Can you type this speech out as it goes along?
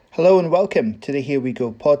Hello and welcome to the Here We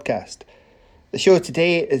Go podcast. The show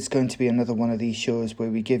today is going to be another one of these shows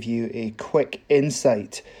where we give you a quick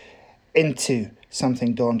insight into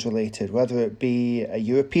something Dons related, whether it be a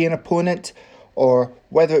European opponent or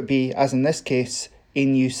whether it be, as in this case, a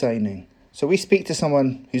new signing. So we speak to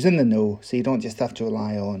someone who's in the know, so you don't just have to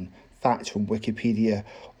rely on facts from Wikipedia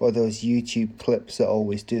or those YouTube clips that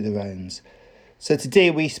always do the rounds. So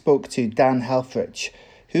today we spoke to Dan Helfrich,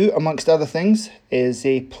 who, amongst other things, is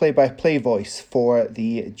a play-by-play voice for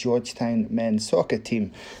the Georgetown men's soccer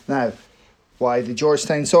team. Now, why the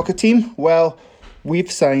Georgetown soccer team? Well, we've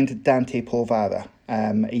signed Dante Polvara,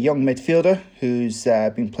 a young midfielder who's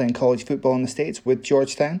been playing college football in the States with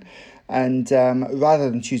Georgetown. And rather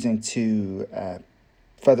than choosing to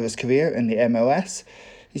further his career in the MLS,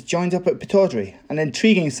 he's joined up at Pittodrie. An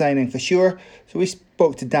intriguing signing for sure. So we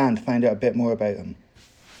spoke to Dan to find out a bit more about him.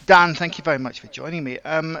 Dan, thank you very much for joining me.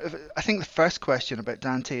 I think the first question about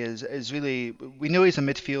Dante is really, we know he's a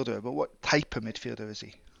midfielder, but what type of midfielder is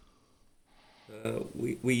he?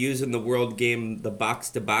 We use in the world game the box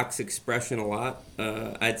to box expression a lot.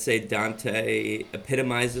 I'd say Dante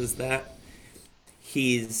epitomizes that.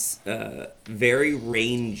 He's very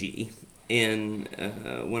rangy. And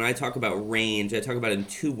when I talk about range, I talk about it in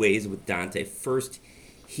two ways with Dante. First,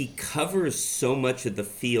 he covers so much of the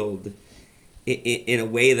field in a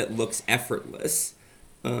way that looks effortless.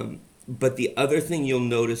 But the other thing you'll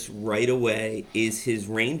notice right away is his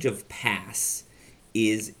range of pass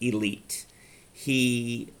is elite.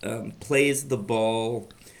 He plays the ball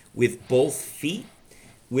with both feet,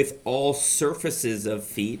 with all surfaces of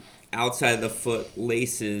feet, outside of the foot,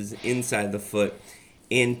 laces, inside the foot,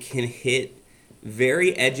 and can hit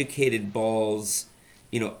very educated balls,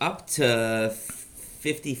 up to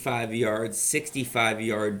 55 yards,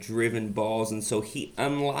 65-yard driven balls. And so he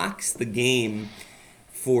unlocks the game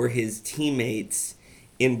for his teammates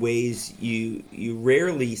in ways you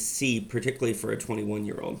rarely see, particularly for a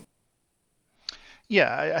 21-year-old.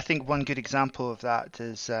 Yeah, I think one good example of that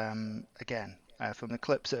is, again, from the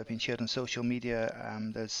clips that have been shared on social media,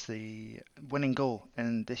 there's the winning goal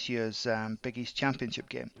in this year's Big East Championship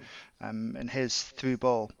game, and his through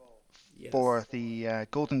ball Yes. for the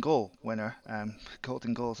golden goal winner.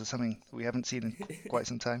 Golden goals is something we haven't seen in quite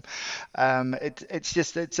some time.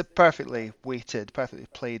 It's a perfectly weighted, perfectly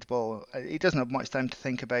played ball. He doesn't have much time to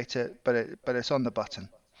think about it, but it's on the button.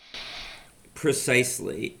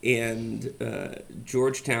 Precisely. And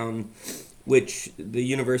Georgetown, which the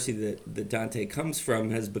university that Dante comes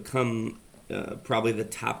from, has become probably the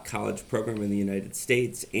top college program in the United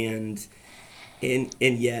States. And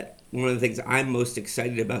yet, one of the things I'm most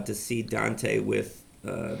excited about to see Dante with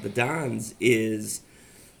the Dons is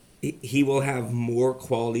he will have more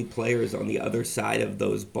quality players on the other side of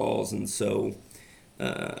those balls. And so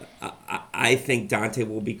I think Dante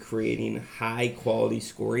will be creating high quality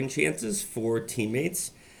scoring chances for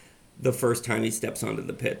teammates the first time he steps onto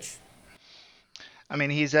the pitch. I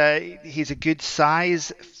mean, he's a good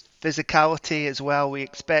size, physicality as well. We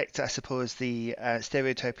expect, I suppose, the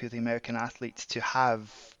stereotype of the American athlete to have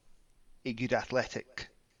a good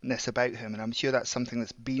athleticness about him, and I'm sure that's something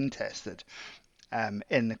that's been tested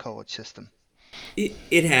in the college system.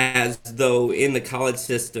 It has, though, in the college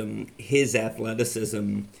system, his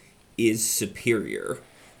athleticism is superior.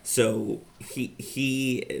 So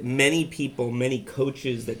many people, many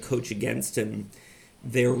coaches that coach against him,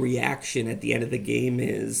 their reaction at the end of the game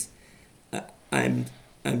is, uh, "I'm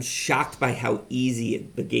I'm shocked by how easy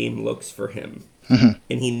the game looks for him," and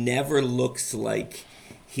he never looks like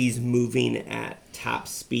he's moving at top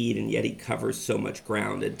speed, and yet he covers so much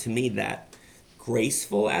ground. And to me, that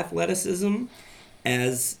graceful athleticism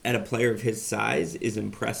as at a player of his size is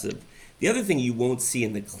impressive. The other thing you won't see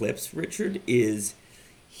in the clips, Richard, is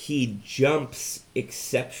he jumps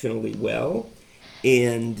exceptionally well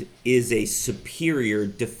and is a superior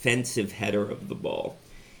defensive header of the ball.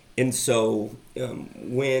 And so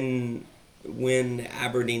when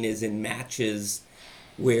Aberdeen is in matches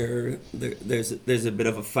where there's a bit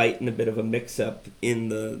of a fight and a bit of a mix up in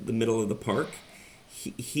the middle of the park,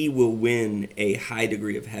 he will win a high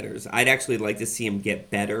degree of headers. I'd actually like to see him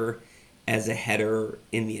get better as a header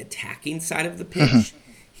in the attacking side of the pitch.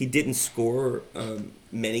 He didn't score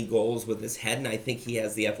many goals with his head, and I think he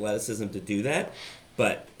has the athleticism to do that.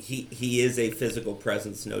 But he is a physical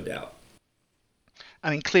presence, no doubt. I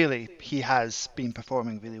mean, clearly he has been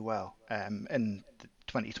performing really well in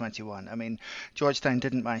 2021. I mean, Georgetown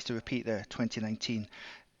didn't manage to repeat their 2019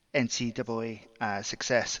 NCAA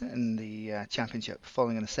success in the championship,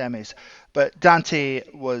 falling in the semis. But Dante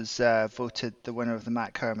was voted the winner of the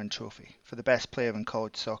Matt Herman Trophy for the best player in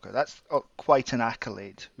college soccer. That's quite an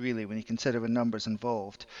accolade, really, when you consider the numbers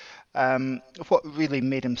involved. What really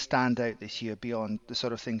made him stand out this year beyond the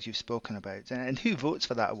sort of things you've spoken about? And who votes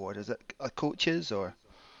for that award? Is it coaches or?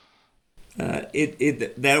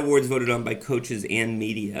 That award's voted on by coaches and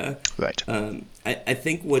media. Right. I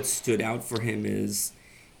think what stood out for him is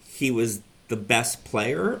he was the best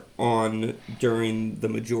player on during the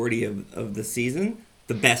majority of the season,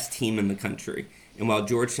 the best team in the country. And while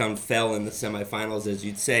Georgetown fell in the semifinals, as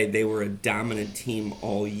you'd say, they were a dominant team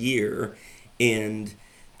all year. And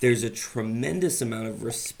there's a tremendous amount of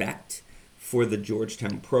respect for the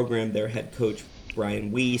Georgetown program. Their head coach,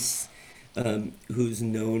 Brian Weiss, who's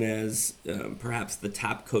known as perhaps the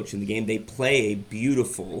top coach in the game. They play a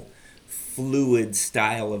beautiful, fluid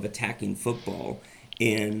style of attacking football,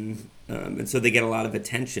 and so they get a lot of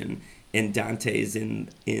attention. And Dante's in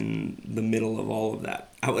the middle of all of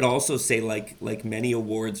that. I would also say, like many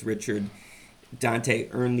awards, Richard, Dante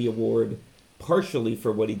earned the award partially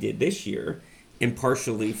for what he did this year, and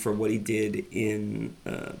partially for what he did in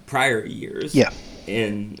prior years. Yeah.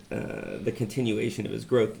 And the continuation of his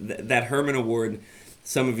growth. That Herman Award,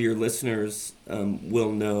 some of your listeners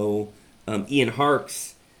will know. Ian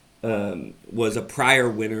Harkes was a prior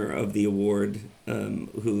winner of the award,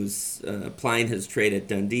 who's plying his trade at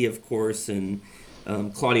Dundee, of course, and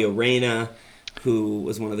Claudio Reyna, who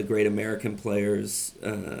was one of the great American players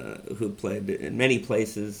who played in many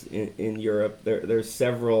places in Europe. There's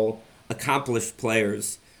several accomplished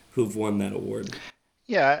players who've won that award.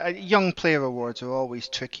 Yeah, young player awards are always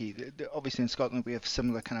tricky. Obviously, in Scotland, we have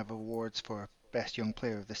similar kind of awards for best young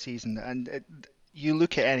player of the season, and you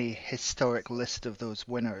look at any historic list of those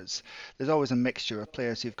winners, there's always a mixture of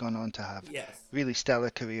players who've gone on to have really stellar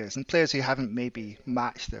careers and players who haven't maybe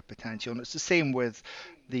matched their potential. And it's the same with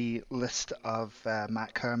the list of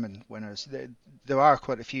Matt Herman winners. There are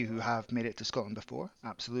quite a few who have made it to Scotland before,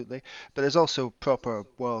 absolutely, but there's also proper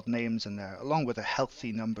world names in there, along with a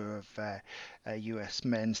healthy number of US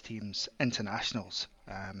men's teams internationals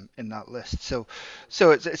in that list. So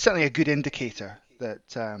it's certainly a good indicator that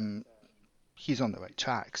he's on the right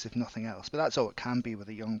tracks, if nothing else. But that's all it can be with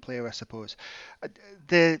a young player, I suppose.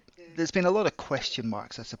 There's been a lot of question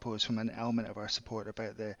marks, I suppose, from an element of our support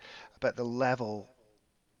about the level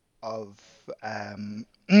of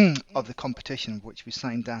of the competition which we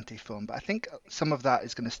signed Dante from. But I think some of that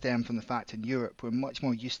is going to stem from the fact in Europe we're much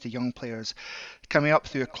more used to young players coming up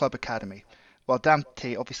through a club academy. While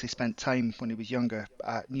Dante obviously spent time when he was younger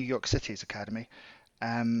at New York City's academy,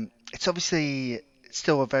 it's obviously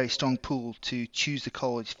still a very strong pool to choose the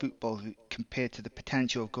college football route compared to the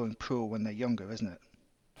potential of going pro when they're younger, isn't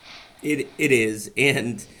it? It is,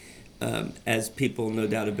 and as people no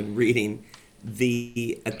doubt have been reading,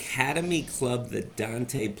 the academy club that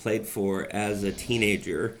Dante played for as a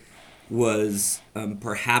teenager was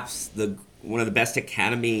perhaps one of the best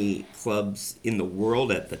academy clubs in the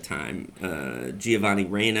world at the time. Giovanni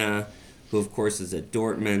Reyna, who of course is at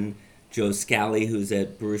Dortmund, Joe Scally, who's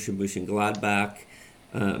at Borussia Mönchengladbach,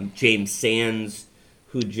 James Sands,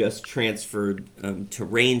 who just transferred to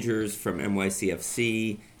Rangers from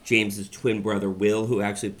NYCFC, James's twin brother Will, who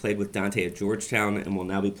actually played with Dante at Georgetown and will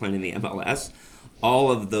now be playing in the MLS.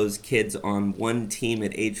 All of those kids on one team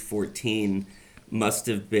at age 14 must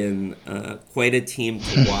have been quite a team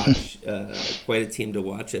to watch. Quite a team to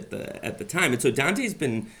watch at the time. And so Dante's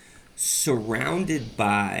been surrounded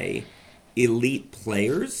by elite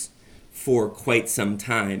players for quite some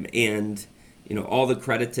time, and all the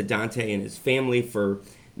credit to Dante and his family for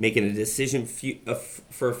making a decision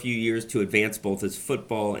for a few years to advance both his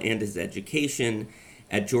football and his education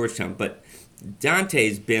at Georgetown. But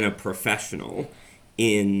Dante's been a professional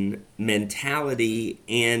in mentality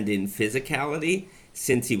and in physicality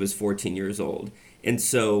since he was 14 years old. And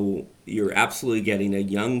so you're absolutely getting a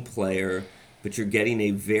young player, but you're getting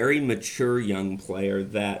a very mature young player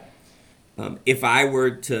that, if I were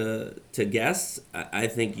to guess, I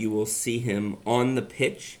think you will see him on the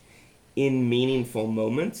pitch in meaningful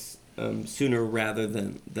moments sooner rather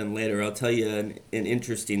than later. I'll tell you an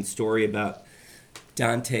interesting story about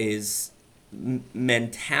Dante's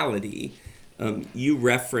mentality. You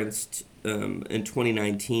referenced in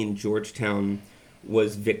 2019, Georgetown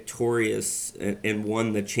was victorious and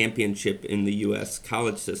won the championship in the U.S.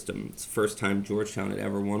 college system. It's the first time Georgetown had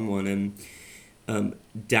ever won one. And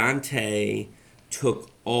Dante took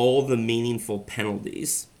all the meaningful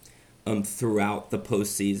penalties throughout the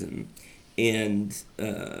postseason. And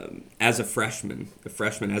as a freshman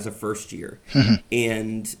as a first year.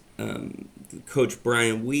 And Coach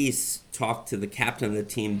Brian Weiss talked to the captain of the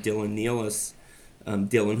team, Dylan Nealis,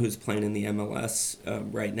 Dylan, who's playing in the MLS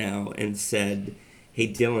right now, and said, "Hey,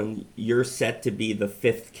 Dylan, you're set to be the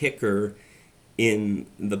fifth kicker in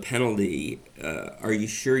the penalty. Are you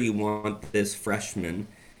sure you want this freshman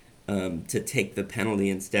to take the penalty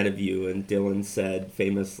instead of you?" And Dylan said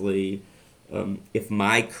famously, "If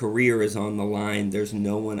my career is on the line, there's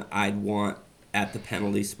no one I'd want at the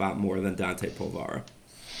penalty spot more than Dante Polvara."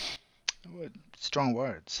 Strong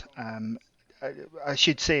words. I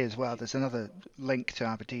should say as well, there's another link to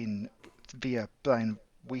Aberdeen via Brian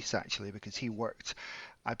Weiss actually, because he worked,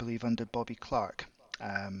 I believe, under Bobby Clark.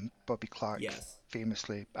 Bobby Clark, Yes.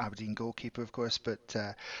 famously Aberdeen goalkeeper, of course, but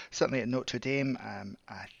certainly at Notre Dame.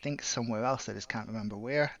 I think somewhere else, I just can't remember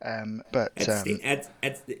where. But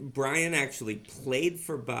Brian actually played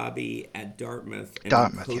for Bobby at Dartmouth and then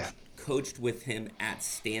Dartmouth, yeah. coached with him at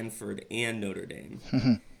Stanford and Notre Dame.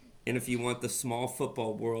 And if you want the small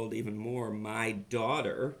football world even more, my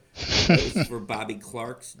daughter plays for Bobby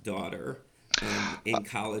Clark's daughter in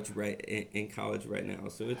college right now.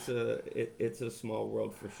 So it's a small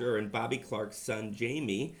world for sure. And Bobby Clark's son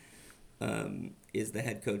Jamie is the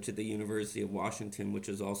head coach at the University of Washington, which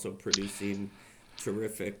is also producing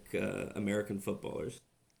terrific American footballers.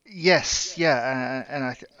 Yes, yeah, and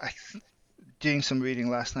I doing some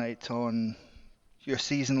reading last night on your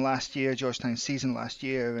season last year, Georgetown's season last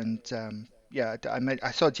year, and yeah,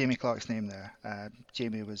 I saw Jamie Clark's name there.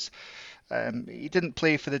 Jamie was he didn't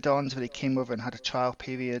play for the Dons, but he came over and had a trial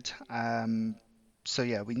period. So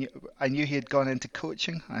yeah, I knew he had gone into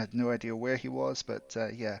coaching. I had no idea where he was, but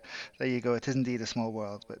yeah, there you go. It is indeed a small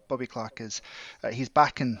world. But Bobby Clark is he's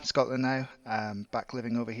back in Scotland now, back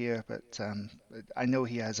living over here. But I know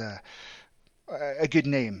he has a good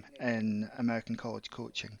name in American college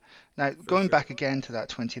coaching. Now, For going sure. back again to that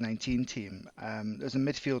 2019 team, there's a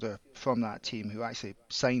midfielder from that team who actually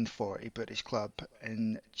signed for a British club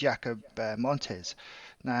in Jacob Montes.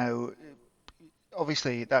 Now,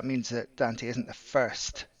 obviously, that means that Dante isn't the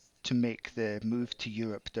first to make the move to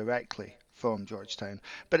Europe directly from Georgetown,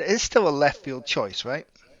 but it is still a left field choice, right?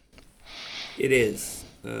 It is.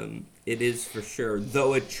 It is for sure.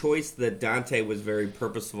 Though a choice that Dante was very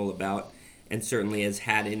purposeful about and certainly has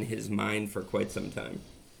had in his mind for quite some time.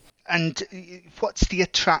 And what's the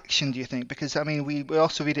attraction, do you think? Because I mean, we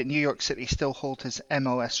also read that New York City still hold his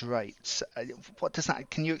MLS rights. What does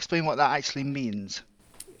that? Can you explain what that actually means?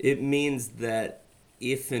 It means that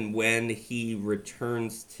if and when he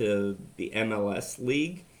returns to the MLS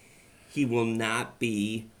league, he will not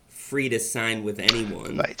be free to sign with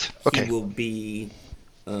anyone. Right. He Okay. will be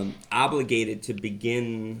obligated to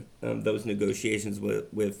begin those negotiations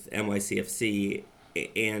with NYCFC,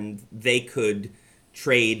 and they could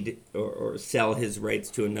trade or sell his rights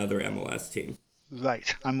to another MLS team.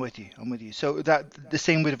 Right. I'm with you. I'm with you. So that the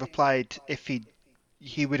same would have applied if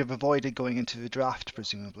he would have avoided going into the draft,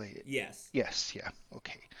 presumably. Yes. Yes. Yeah.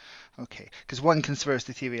 Okay. Okay. Because one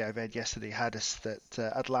conspiracy theory I read yesterday had us that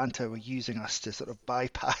Atlanta were using us to sort of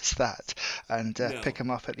bypass that and pick No. him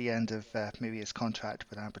up at the end of maybe his contract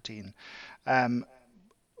with Aberdeen. Um,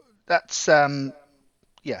 that's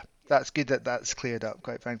yeah, that's good that that's cleared up,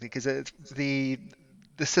 quite frankly, because the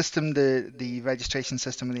system, the registration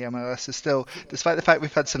system in the MLS is still, despite the fact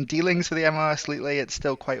we've had some dealings with the MLS lately, it's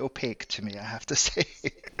still quite opaque to me, I have to say.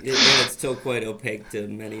 And it's still quite opaque to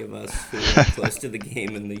many of us who are close to the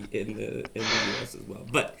game in the U.S. as well.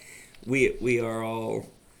 But we are all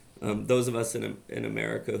those of us in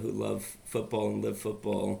America who love football and live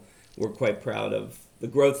football. We're quite proud of the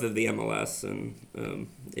growth of the MLS, and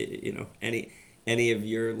any of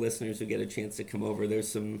your listeners who get a chance to come over,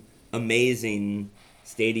 there's some amazing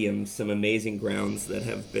stadiums, some amazing grounds that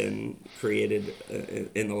have been created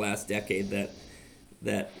in the last decade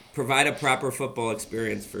that provide a proper football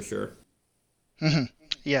experience for sure. Mhm.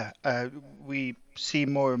 Yeah, we see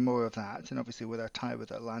more and more of that, and obviously with our tie with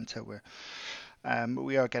Atlanta,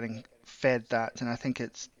 we are getting fed that, and I think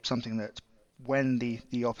it's something that when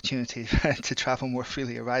the opportunity to travel more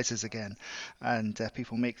freely arises again, and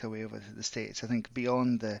people make their way over to the States, I think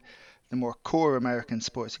beyond the more core American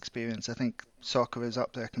sports experience, I think soccer is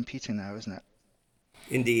up there competing now, isn't it?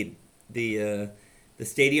 Indeed, the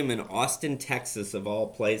stadium in Austin, Texas, of all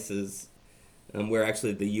places, where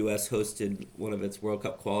actually the U.S. hosted one of its World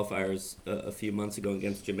Cup qualifiers a few months ago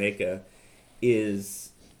against Jamaica,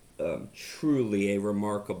 is truly a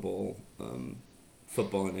remarkable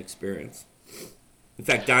footballing experience. In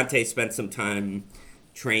fact, Dante spent some time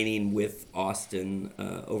training with Austin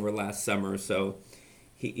over last summer, so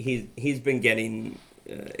he's been getting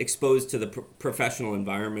exposed to the professional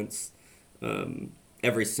environments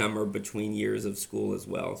every summer between years of school as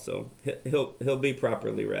well. So he'll be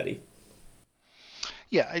properly ready.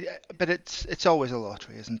 Yeah, but it's always a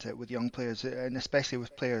lottery, isn't it, with young players, and especially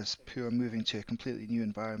with players who are moving to a completely new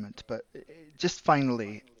environment. But just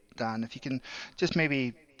finally, Dan, if you can just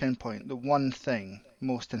maybe pinpoint the one thing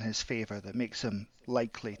most in his favour that makes him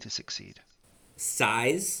likely to succeed.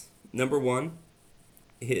 Size, number one.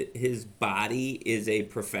 His body is a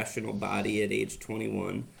professional body at age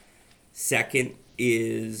 21. Second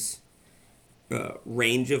is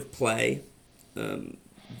range of play,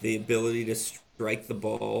 the ability to strike the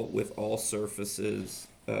ball with all surfaces,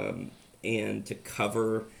 and to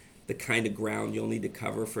cover the kind of ground you'll need to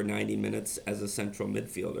cover for 90 minutes as a central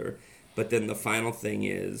midfielder. But then the final thing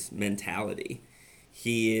is mentality.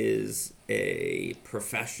 He is a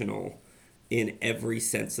professional in every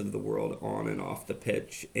sense of the word, on and off the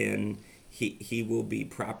pitch, and he will be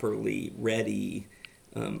properly ready.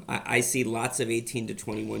 I see lots of 18 to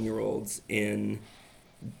 21-year-olds, and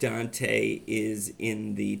Dante is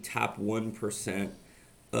in the top 1%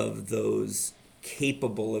 of those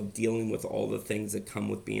capable of dealing with all the things that come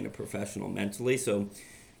with being a professional mentally. So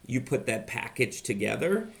you put that package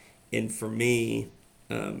together, and for me,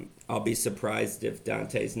 I'll be surprised if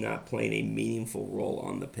Dante's not playing a meaningful role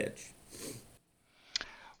on the pitch.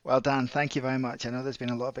 Well, Dan, thank you very much. I know there's been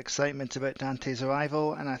a lot of excitement about Dante's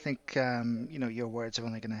arrival, and I think your words are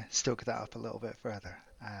only going to stoke that up a little bit further.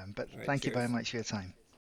 But All right, thank you cheers. very much for your time.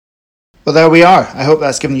 Well, there we are. I hope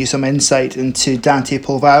that's given you some insight into Dante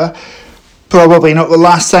Polvara. Probably not the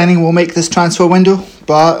last signing we'll make this transfer window,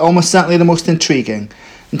 but almost certainly the most intriguing.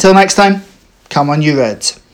 Until next time, come on you Reds.